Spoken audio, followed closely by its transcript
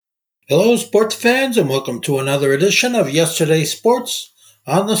Hello, sports fans, and welcome to another edition of Yesterday's Sports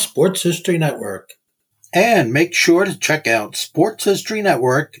on the Sports History Network. And make sure to check out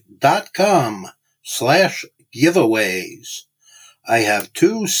sportshistorynetwork.com/giveaways. I have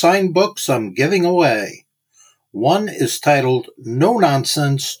two signed books I'm giving away. One is titled No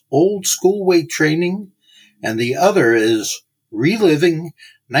Nonsense Old School Weight Training, and the other is Reliving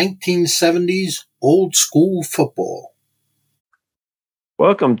 1970s Old School Football.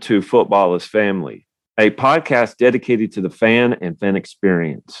 Welcome to Football is Family, a podcast dedicated to the fan and fan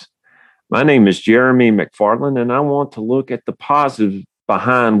experience. My name is Jeremy McFarland, and I want to look at the positive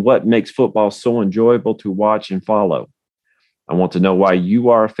behind what makes football so enjoyable to watch and follow. I want to know why you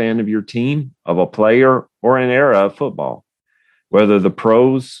are a fan of your team, of a player, or an era of football. Whether the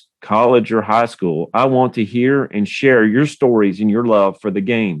pros, college, or high school, I want to hear and share your stories and your love for the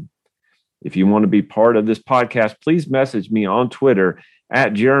game. If you want to be part of this podcast, please message me on Twitter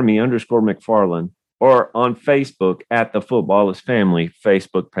at Jeremy_McFarland or on Facebook at the Football is Family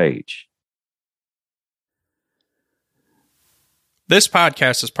Facebook page. This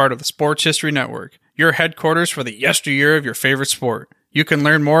podcast is part of the Sports History Network, your headquarters for the yesteryear of your favorite sport. You can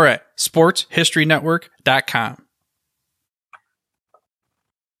learn more at sportshistorynetwork.com.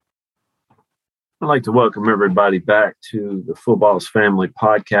 I'd like to welcome everybody back to the Football is Family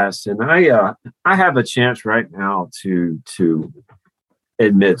podcast. And I have a chance right now to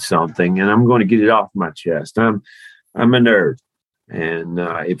admit something, and I'm going to get it off my chest. I'm a nerd, and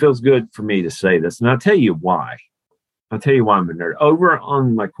it feels good for me to say this. And I'll tell you why. I'm a nerd. Over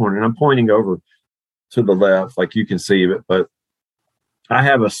on my corner, and I'm pointing over to the left, like you can see it, but I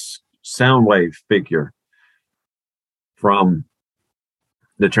have a Soundwave figure from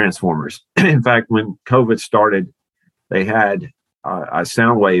the Transformers. In fact, when COVID started, they had a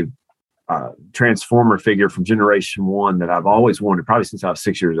Soundwave Transformer figure from Generation 1 that I've always wanted, probably since I was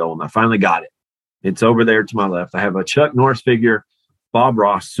 6 years old, and I finally got it. It's over there to my left. I have a Chuck Norris figure, Bob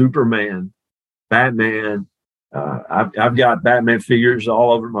Ross, Superman, Batman. I've got Batman figures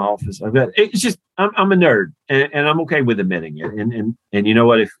all over my office. I'm a nerd, and I'm okay with admitting it. And you know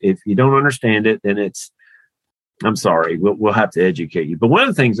what? If you don't understand it, then I'm sorry. We'll have to educate you. But one of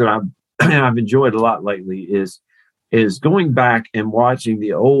the things that I've enjoyed a lot lately is going back and watching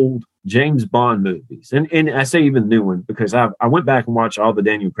the old James Bond movies. And I say even new one because I went back and watched all the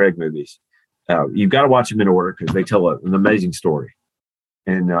Daniel Craig movies. You've got to watch them in order because they tell an amazing story.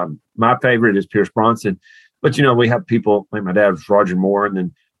 And my favorite is Pierce Brosnan. But, you know, we have people like my dad was Roger Moore, and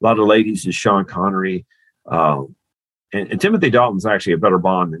then a lot of ladies is Sean Connery. And Timothy Dalton's actually a better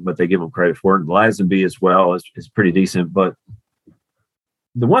Bond than what they give him credit for. And Lazenby as well is pretty decent. But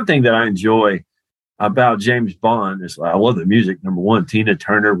the one thing that I enjoy about James Bond is I love the music. Number one, Tina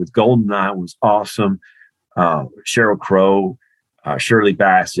Turner with Goldeneye was awesome. Sheryl Crow, Shirley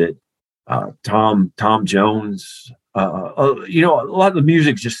Bassey, Tom Jones. A lot of the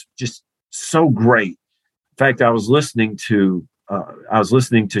music's just so great. In fact, I was listening to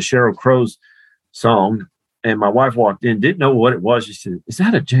Sheryl Crow's song, and my wife walked in, didn't know what it was. She said, "Is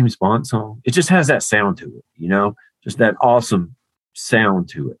that a James Bond song?" It just has that sound to it, just that awesome sound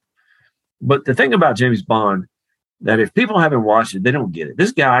to it. But the thing about James Bond, that if people haven't watched it, they don't get it.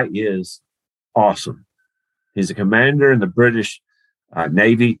 This guy is awesome. He's a commander in the British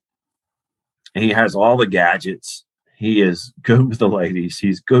Navy. And he has all the gadgets. He is good with the ladies.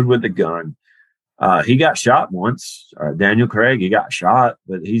 He's good with the gun. He got shot once. Daniel Craig, he got shot,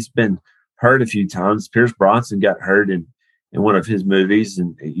 but he's been hurt a few times. Pierce Brosnan got hurt in one of his movies,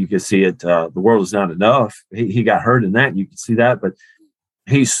 and you can see it. The World Is Not Enough. He got hurt in that, and you can see that. But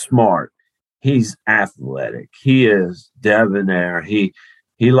he's smart. He's athletic. He is debonair. He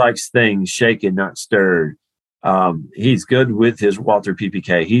likes things shaken, not stirred. He's good with his Walther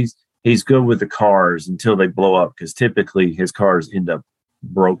PPK. He's good with the cars until they blow up, because typically his cars end up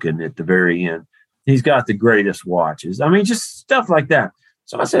broken at the very end. He's got the greatest watches. I mean, just stuff like that.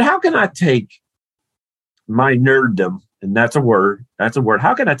 So I said, how can I take my nerddom, and that's a word.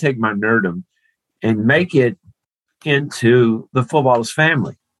 How can I take my nerddom and make it into the Football is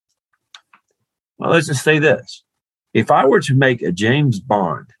Family? Well, let's just say this. If I were to make a James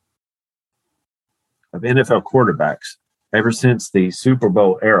Bond of NFL quarterbacks ever since the Super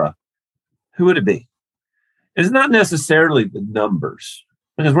Bowl era, who would it be? It's not necessarily the numbers,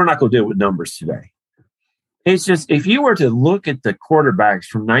 because we're not going to deal with numbers today. It's just, if you were to look at the quarterbacks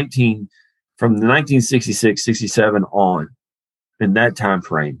from the 1966, 67 on, in that time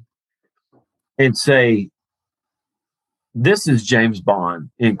frame, and say, this is James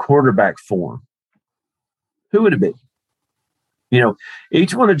Bond in quarterback form, who would it be?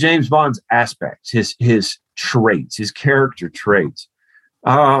 Each one of James Bond's aspects, his traits, his character traits.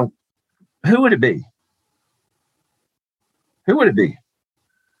 Who would it be? Who would it be?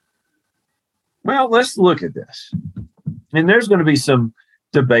 Well, let's look at this. And there's going to be some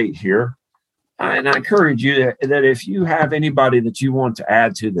debate here. And I encourage you that if you have anybody that you want to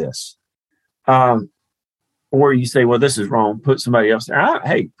add to this, or you say, well, this is wrong, put somebody else there.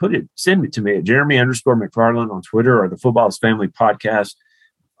 Hey, send it to me at Jeremy_McFarland on Twitter or the Football's Family Podcast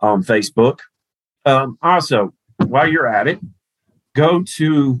on Facebook. Also, while you're at it, go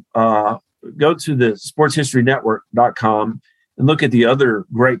to the sportshistorynetwork.com and look at the other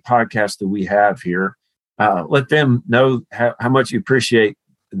great podcasts that we have here. Let them know how much you appreciate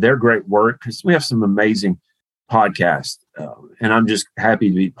their great work, because we have some amazing podcasts, and I'm just happy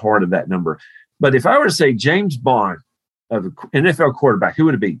to be part of that number. But if I were to say James Bond, of an NFL quarterback, who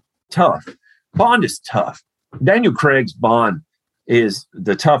would it be? Tough. Bond is tough. Daniel Craig's Bond is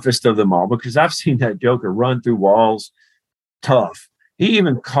the toughest of them all, because I've seen that Joker run through walls. Tough. He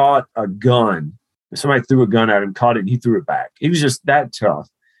even caught a gun. Somebody threw a gun at him, caught it, and he threw it back. He was just that tough.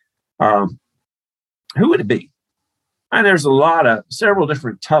 Who would it be? And there's several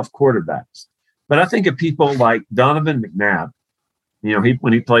different tough quarterbacks. But I think of people like Donovan McNabb.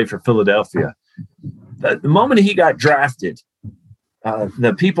 When he played for Philadelphia, the moment he got drafted,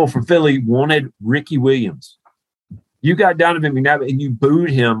 the people from Philly wanted Ricky Williams. You got Donovan McNabb and you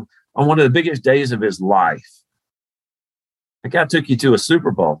booed him on one of the biggest days of his life. That guy took you to a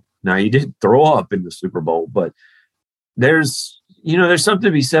Super Bowl. Now, he didn't throw up in the Super Bowl, but there's something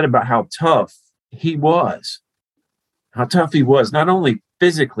to be said about how tough he was. How tough he was, not only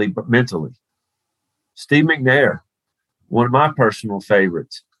physically, but mentally. Steve McNair, one of my personal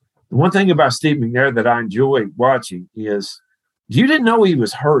favorites. The one thing about Steve McNair that I enjoy watching is you didn't know he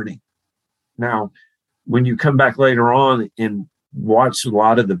was hurting. Now, when you come back later on and watch a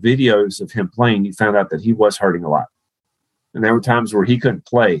lot of the videos of him playing, you found out that he was hurting a lot. And there were times where he couldn't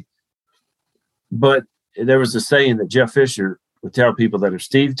play. But there was a saying that Jeff Fisher would tell people that if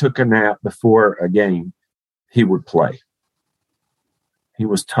Steve took a nap before a game, he would play. He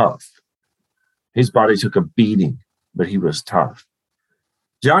was tough. His body took a beating, but he was tough.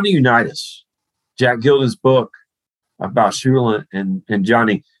 Johnny Unitas, Jack Gilden's book about Shula and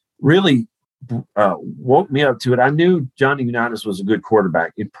Johnny really woke me up to it. I knew Johnny Unitas was a good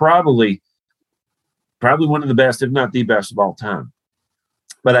quarterback. It probably one of the best, if not the best of all time.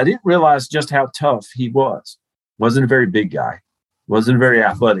 But I didn't realize just how tough he was. Wasn't a very big guy. Wasn't a very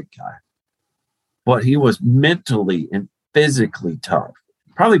athletic guy. But he was mentally and physically tough.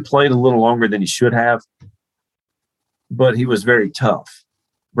 Probably played a little longer than he should have, but he was very tough.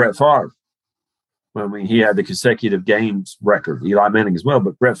 Brett Favre, he had the consecutive games record. Eli Manning as well,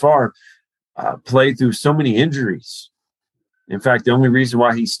 but Brett Favre played through so many injuries. In fact, the only reason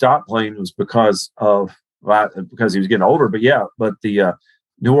why he stopped playing was because he was getting older. But the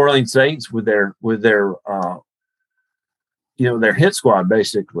New Orleans Saints with their hit squad,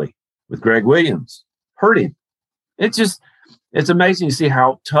 basically, with Greg Williams, hurt him. It's amazing to see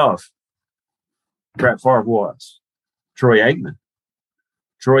how tough Brett Favre was. Troy Aikman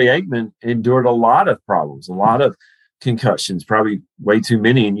endured a lot of problems, a lot of concussions, probably way too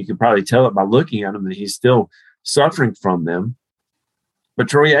many, and you can probably tell it by looking at him that he's still suffering from them. But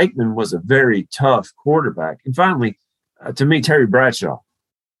Troy Aikman was a very tough quarterback. And finally, to me, Terry Bradshaw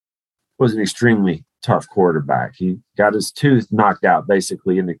was an extremely tough quarterback. He got his tooth knocked out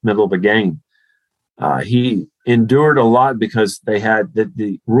basically in the middle of a game. He endured a lot because they had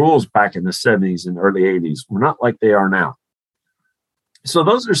the rules back in the 70s and early 80s were not like they are now. So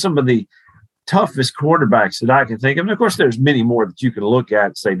those are some of the toughest quarterbacks that I can think of. And of course, there's many more that you can look at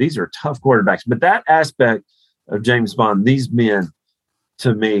and say, these are tough quarterbacks. But that aspect of James Bond, these men,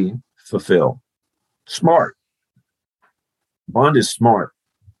 to me, fulfill. Smart. Bond is smart.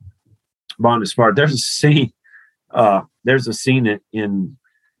 There's a scene. In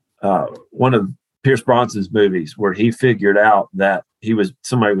one of Pierce Brosnan's movies where he figured out that he was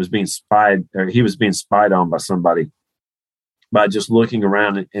being spied on by somebody by just looking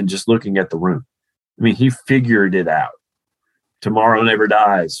around and just looking at the room. I mean, he figured it out. Tomorrow Never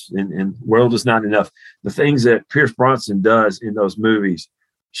Dies and World Is Not Enough. The things that Pierce Brosnan does in those movies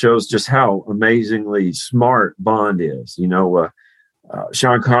shows just how amazingly smart Bond is.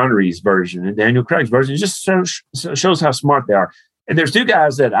 Sean Connery's version and Daniel Craig's version just shows how smart they are. And there's two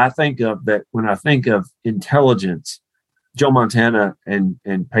guys that I think of that when I think of intelligence, Joe Montana and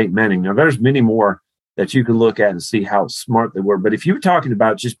Peyton Manning. Now, there's many more that you can look at and see how smart they were. But if you were talking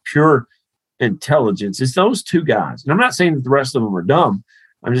about just pure intelligence, it's those two guys. And I'm not saying that the rest of them are dumb.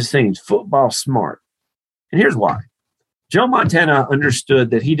 I'm just saying football smart. And here's why. Joe Montana understood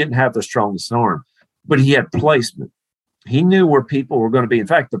that he didn't have the strongest arm, but he had placement. He knew where people were going to be. In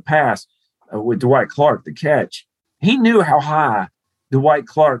fact, the pass, with Dwight Clark, the catch. He knew how high Dwight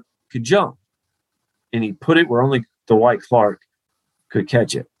Clark could jump, and he put it where only Dwight Clark could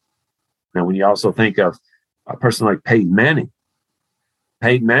catch it. Now, when you also think of a person like Peyton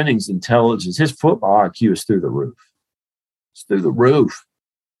Manning's intelligence, his football IQ is through the roof. It's through the roof.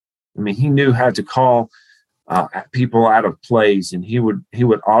 I mean, he knew how to call people out of plays, and he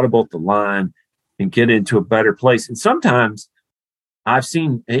would audible the line and get into a better place. And sometimes I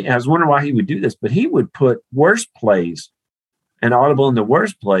was wondering why he would do this, but he would put worse plays and audible in the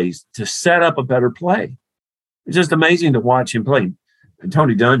worst plays to set up a better play. It's just amazing to watch him play. And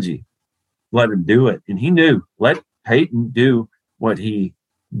Tony Dungy let him do it. And he knew, let Peyton do what he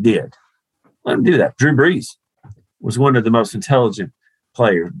did. Let him do that. Drew Brees was one of the most intelligent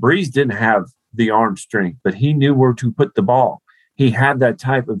players. Brees didn't have the arm strength, but he knew where to put the ball. He had that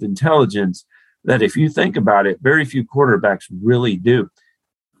type of intelligence that, if you think about it, very few quarterbacks really do.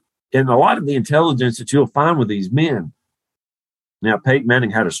 And a lot of the intelligence that you'll find with these men. Now, Peyton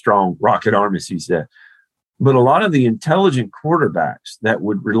Manning had a strong rocket arm, as he said. But a lot of the intelligent quarterbacks that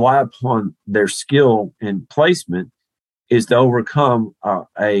would rely upon their skill and placement is to overcome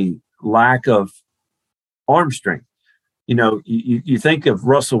a lack of arm strength. You know, you think of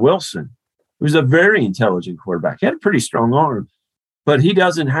Russell Wilson, who's a very intelligent quarterback. He had a pretty strong arm, but he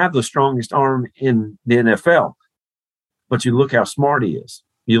doesn't have the strongest arm in the NFL. But you look how smart he is.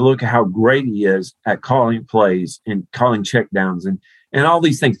 You look at how great he is at calling plays and calling checkdowns and all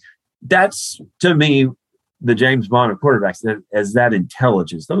these things. That's, to me, the James Bond of quarterbacks, as that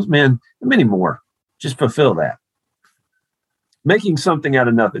intelligence. Those men, and many more, just fulfill that. Making something out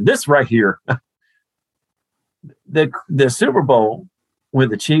of nothing. This right here, the Super Bowl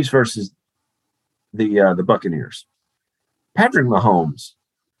with the Chiefs versus the Buccaneers. Patrick Mahomes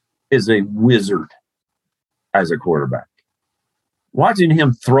is a wizard as a quarterback. Watching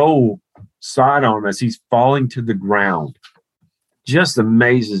him throw sidearm as he's falling to the ground just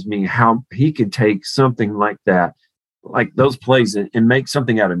amazes me how he could take something like that, like those plays, and make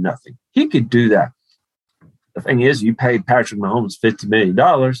something out of nothing. He could do that. The thing is, you paid Patrick Mahomes $50 million.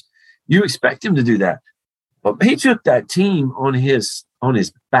 You expect him to do that. But he took that team on his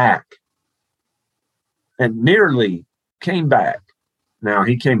back and nearly came back. Now,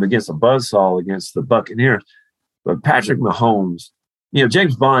 he came against a buzzsaw against the Buccaneers, but Patrick Mahomes, you know,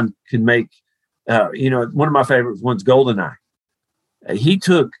 James Bond could make, one of my favorite ones, GoldenEye. He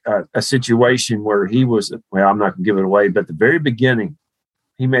took a situation where he was, well, I'm not going to give it away, but at the very beginning,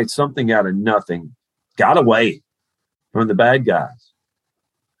 he made something out of nothing, got away from the bad guys.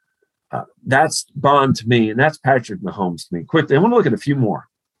 That's Bond to me, and that's Patrick Mahomes to me. Quickly, I want to look at a few more.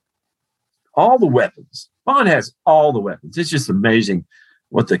 All the weapons. Bond has all the weapons. It's just amazing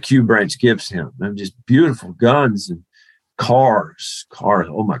what the Q branch gives him. And just beautiful guns and cars.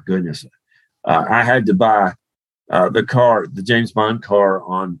 Oh, my goodness. I had to buy the James Bond car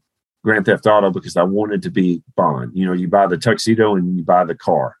on Grand Theft Auto because I wanted to be Bond. You know, you buy the tuxedo and you buy the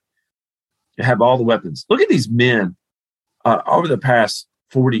car. You have all the weapons. Look at these men over the past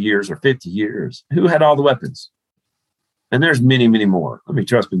 40 years or 50 years who had all the weapons. And there's many, many more. I mean,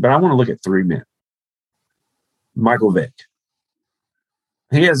 trust me, but I want to look at three men. Michael Vick.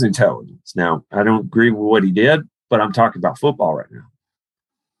 He has intelligence. Now, I don't agree with what he did, but I'm talking about football right now.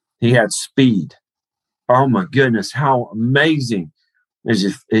 He had speed. Oh my goodness, how amazing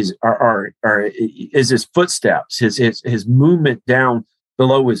is his footsteps, his movement down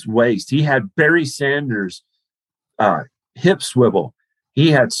below his waist. He had Barry Sanders' hip swivel.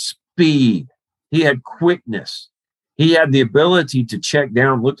 He had speed. He had quickness. He had the ability to check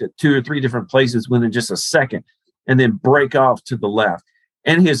down, look at 2 or 3 different places within just a second, and then break off to the left.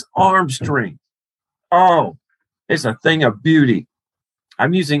 And his arm strength. Oh, it's a thing of beauty.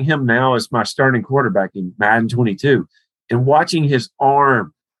 I'm using him now as my starting quarterback in Madden 22. And watching his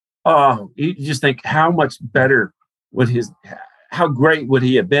arm, oh, you just think how much better how great would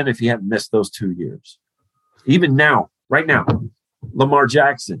he have been if he hadn't missed those 2 years? Even now, right now, Lamar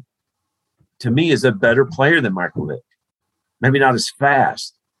Jackson, to me, is a better player than Michael Vick. Maybe not as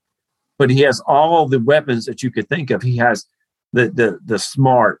fast, but he has all the weapons that you could think of. He has the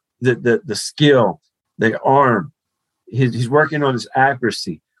smart, the skill, the arm. He's working on his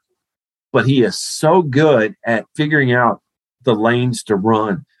accuracy, but he is so good at figuring out the lanes to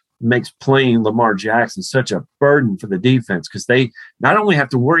run. Makes playing Lamar Jackson such a burden for the defense because they not only have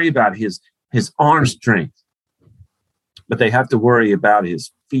to worry about his arm strength, but they have to worry about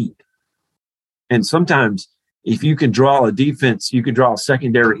his feet. And sometimes if you can draw a defense, you can draw a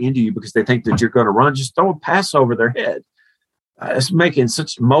secondary into you because they think that you're going to run, just throw a pass over their head. It's making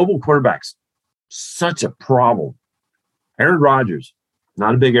such mobile quarterbacks such a problem. Aaron Rodgers,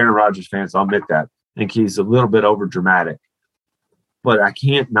 Not a big Aaron Rodgers fan, so I'll admit that. I think he's a little bit over dramatic. But I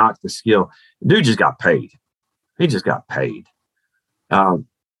can't knock the skill. Dude just got paid. He just got paid.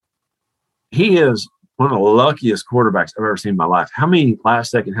 He is one of the luckiest quarterbacks I've ever seen in my life. How many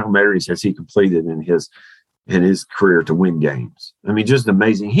last-second Hail Marys has he completed in his career to win games? I mean, just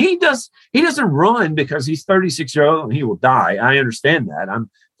amazing. He doesn't run because he's 36 years old and he will die. I understand that. I'm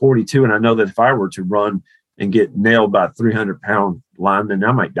 42, and I know that if I were to run and get nailed by a 300-pound lineman,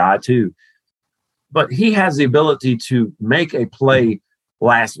 I might die too. But he has the ability to make a play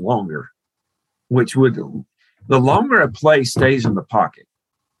last longer, which would – the longer a play stays in the pocket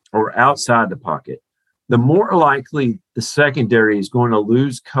or outside the pocket, the more likely the secondary is going to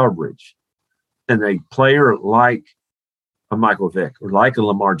lose coverage than a player like a Michael Vick or like a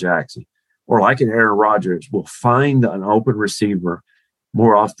Lamar Jackson or like an Aaron Rodgers will find an open receiver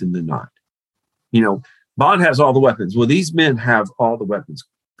more often than not. You know, Bond has all the weapons. Well, these men have all the weapons.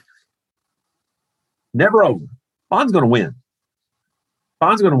 Never over. Bond's going to win.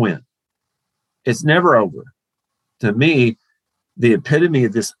 Bond's going to win. It's never over. To me, the epitome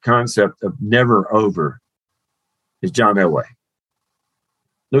of this concept of never over is John Elway.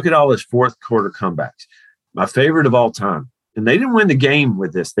 Look at all his fourth quarter comebacks. My favorite of all time, and they didn't win the game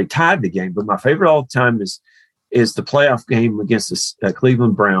with this. They tied the game, but my favorite of all time is the playoff game against the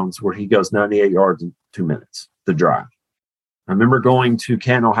Cleveland Browns where he goes 98 yards in 2 minutes, the drive. I remember going to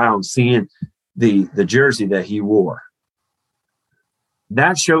Canton, Ohio, and seeing the jersey that he wore.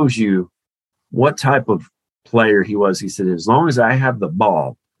 That shows you what type of player he was. He said, as long as I have the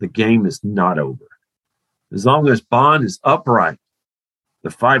ball, the game is not over. As long as Bond is upright,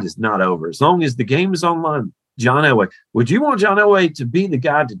 the fight is not over. As long as the game is online, John Elway. Would you want John Elway to be the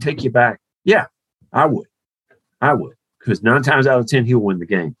guy to take you back? Yeah, I would. I would. Because 9 times out of 10, he'll win the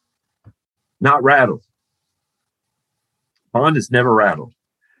game. Not rattled. Bond is never rattled.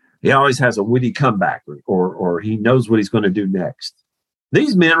 He always has a witty comeback or he knows what he's going to do next.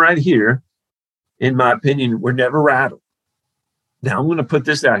 These men right here, in my opinion, were never rattled. Now, I'm going to put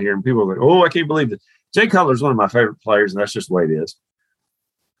this out here, and people are like, oh, I can't believe it. Jay Cutler is one of my favorite players, and that's just the way it is.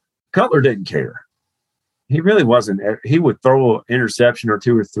 Cutler didn't care. He really wasn't. He would throw an interception or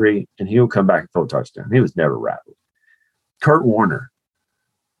 2 or 3, and he would come back and throw a touchdown. He was never rattled. Kurt Warner,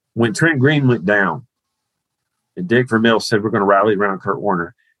 when Trent Green went down, and Dick Vermeil said, we're going to rally around Kurt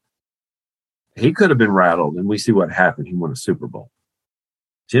Warner, he could have been rattled, and we see what happened. He won a Super Bowl.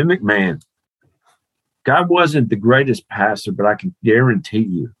 Jim McMahon, God wasn't the greatest passer, but I can guarantee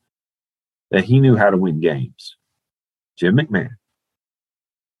you that he knew how to win games. Jim McMahon.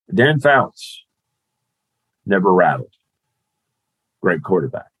 Dan Fouts, never rattled. Great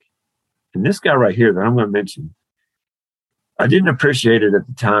quarterback. And this guy right here that I'm going to mention, I didn't appreciate it at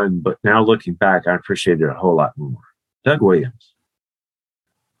the time, but now looking back, I appreciate it a whole lot more. Doug Williams.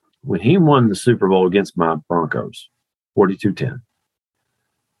 When he won the Super Bowl against my Broncos, 42-10,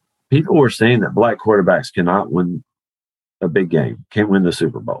 people were saying that black quarterbacks cannot win a big game, can't win the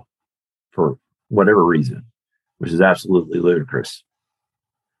Super Bowl for whatever reason, which is absolutely ludicrous.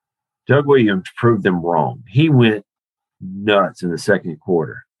 Doug Williams proved them wrong. He went nuts in the second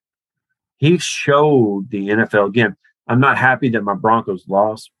quarter. He showed the NFL, again, I'm not happy that my Broncos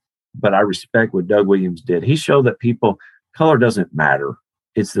lost, but I respect what Doug Williams did. He showed that color doesn't matter.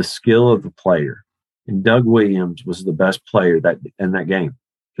 It's the skill of the player. And Doug Williams was the best player in that game.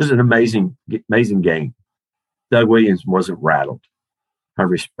 It was an amazing game. Doug Williams wasn't rattled. I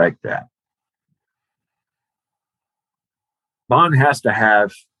respect that. Bond has to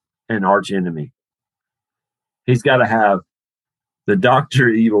have an arch enemy. He's got to have the Dr.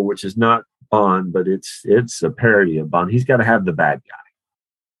 Evil, which is not Bond, but it's a parody of Bond. He's got to have the bad guy.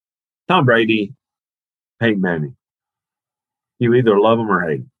 Tom Brady, Peyton Manning. You either love them or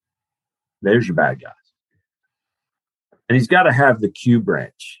hate them. There's your bad guys. And he's got to have the Q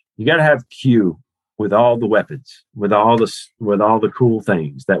branch. You got to have Q with all the weapons, with all the cool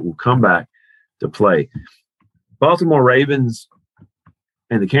things that will come back to play. Baltimore Ravens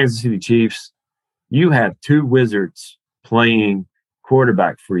and the Kansas City Chiefs, you have 2 wizards playing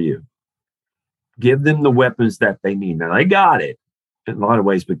quarterback for you. Give them the weapons that they need. Now, they got it in a lot of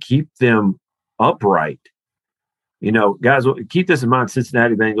ways, but keep them upright. You know, guys, keep this in mind,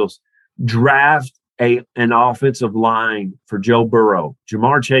 Cincinnati Bengals, draft an offensive line for Joe Burrow.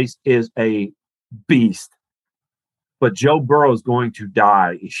 Jamar Chase is a beast, but Joe Burrow is going to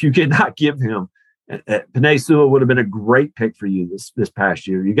die if you cannot give him. Penei Sewell would have been a great pick for you this past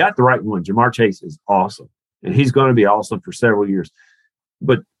year. You got the right one. Jamar Chase is awesome, and he's going to be awesome for several years.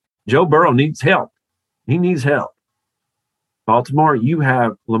 But Joe Burrow needs help. He needs help. Baltimore, you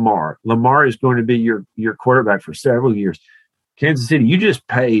have Lamar. Lamar is going to be your quarterback for several years. Kansas City, you just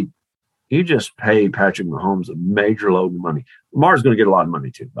paid Patrick Mahomes a major load of money. Lamar's going to get a lot of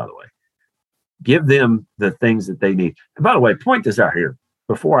money too, by the way. Give them the things that they need. And by the way, point this out here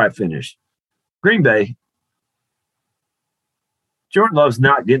before I finish. Green Bay, Jordan Love's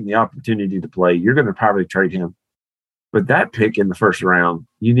not getting the opportunity to play. You're going to probably trade him. But that pick in the first round,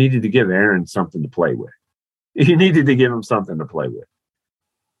 you needed to give Aaron something to play with. You needed to give him something to play with.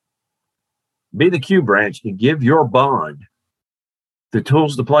 Be the Q branch and give your Bond the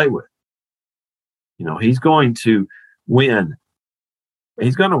tools to play with. You know, he's going to win.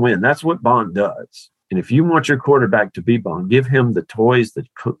 He's going to win. That's what Bond does. And if you want your quarterback to be Bond, give him the toys, the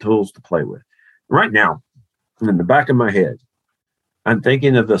tools to play with. Right now, in the back of my head, I'm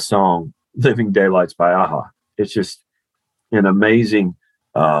thinking of the song Living Daylights by AHA. It's just an amazing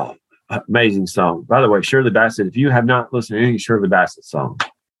song. By the way, Shirley Bassey, if you have not listened to any Shirley Bassey song,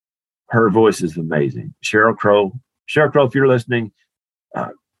 her voice is amazing. Sheryl Crow, if you're listening,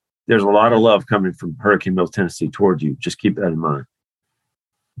 there's a lot of love coming from Hurricane Mills, Tennessee towards you. Just keep that in mind.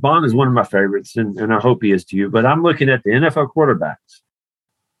 Bond is one of my favorites, and I hope he is to you. But I'm looking at the NFL quarterbacks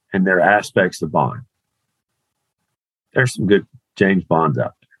and their aspects of Bond. There's some good James Bonds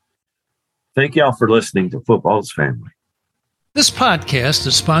out there. Thank y'all for listening to Football's Family. This podcast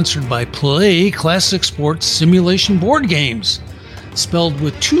is sponsored by Play Classic Sports Simulation Board Games, spelled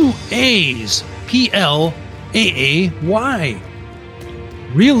with 2 A's, P-L-A-A-Y.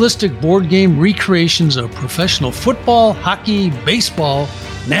 Realistic board game recreations of professional football, hockey, baseball,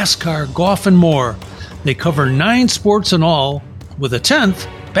 NASCAR, golf, and more. They cover 9 sports in all, with a 10th,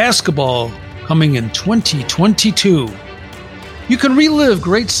 basketball, coming in 2022. You can relive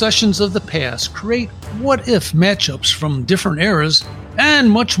great sessions of the past, create what-if matchups from different eras,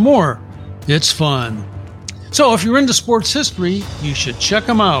 and much more. It's fun. So if you're into sports history, you should check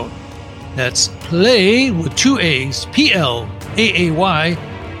them out. That's Play with 2 A's, P-L-A-A-Y,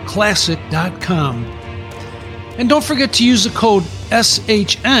 classic.com. And don't forget to use the code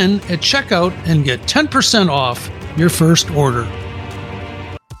SHN at checkout and get 10% off your first order.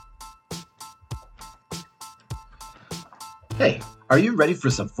 Hey, are you ready for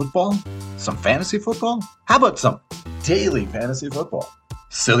some football? Some fantasy football? How about some daily fantasy football?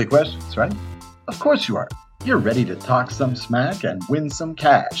 Silly questions, right? Of course you are. You're ready to talk some smack and win some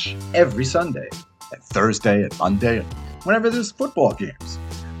cash every Sunday, and Thursday and Monday, and whenever there's football games.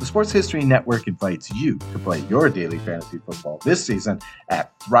 The Sports History Network invites you to play your daily fantasy football this season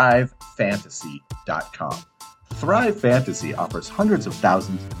at ThriveFantasy.com. Thrive Fantasy offers hundreds of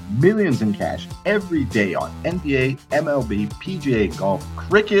thousands, millions in cash every day on NBA, MLB, PGA golf,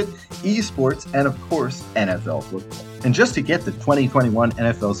 cricket, esports, and of course, NFL football. And just to get the 2021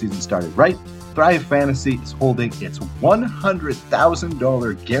 NFL season started right, Thrive Fantasy is holding its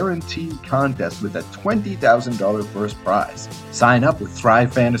 $100,000 guaranteed contest with a $20,000 first prize. Sign up with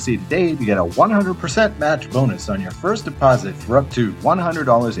Thrive Fantasy today to get a 100% match bonus on your first deposit for up to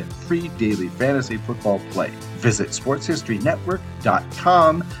 $100 in free daily fantasy football play. Visit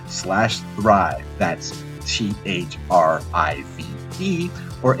sportshistoryNetwork.com/thrive. That's THRIVE,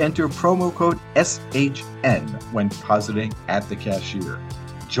 or enter promo code SHN when depositing at the cashier.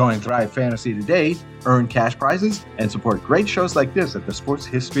 Join Thrive Fantasy today, earn cash prizes, and support great shows like this at the Sports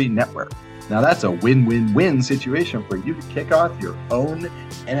History Network. Now that's a win-win-win situation for you to kick off your own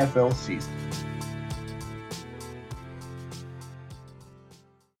NFL season.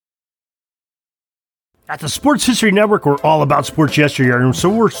 At the Sports History Network, we're all about sports yesteryear, and so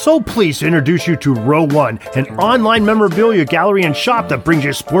we're so pleased to introduce you to Row One, an online memorabilia gallery and shop that brings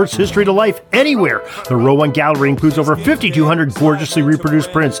your sports history to life anywhere. The Row One gallery includes over 5,200 gorgeously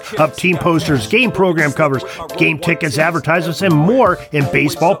reproduced prints of team posters, game program covers, game tickets, advertisements, and more in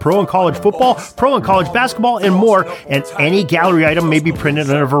baseball, pro and college football, pro and college basketball, and more. And any gallery item may be printed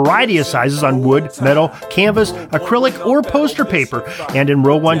in a variety of sizes on wood, metal, canvas, acrylic, or poster paper. And in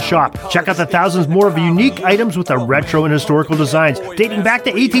Row One shop, check out the thousands more of unique items with the retro and historical designs dating back to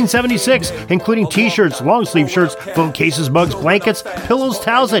 1876, including t-shirts, long sleeve shirts, phone cases, mugs, blankets, pillows,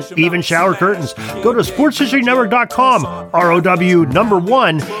 towels, and even shower curtains. Go to sportshistorynetwork.com,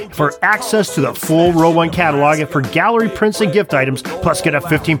 ROW1, for access to the full Row One catalog and for gallery prints and gift items, plus get a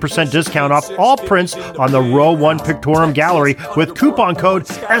 15% discount off all prints on the Row One Pictorium Gallery with coupon code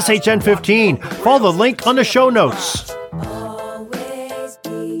SHN15. Follow the link on the show notes.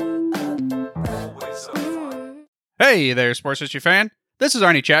 Hey there, sports history fan. This is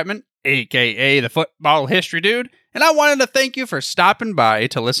Arnie Chapman, aka the Football History Dude, and I wanted to thank you for stopping by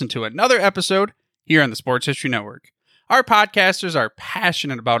to listen to another episode here on the Sports History Network. Our podcasters are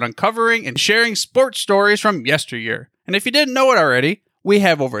passionate about uncovering and sharing sports stories from yesteryear. And if you didn't know it already, we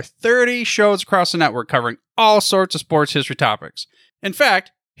have over 30 shows across the network covering all sorts of sports history topics. In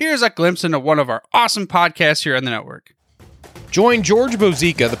fact, here's a glimpse into one of our awesome podcasts here on the network. Join George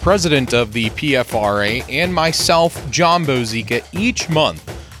Bozica, the president of the PFRA, and myself, John Bozica, each month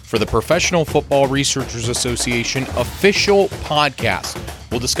for the Professional Football Researchers Association official podcast.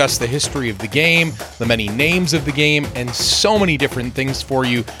 We'll discuss the history of the game, the many names of the game, and so many different things for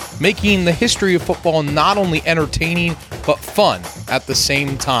you, making the history of football not only entertaining, but fun at the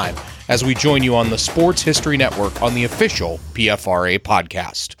same time, as we join you on the Sports History Network on the official PFRA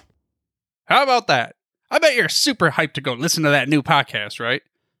podcast. How about that? I bet you're super hyped to go listen to that new podcast, right?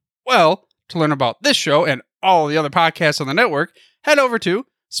 Well, to learn about this show and all the other podcasts on the network, head over to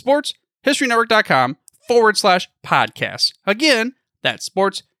sportshistorynetwork.com/podcast. Again, that's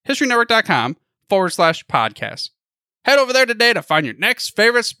sportshistorynetwork.com/podcast. Head over there today to find your next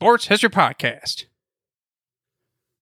favorite sports history podcast.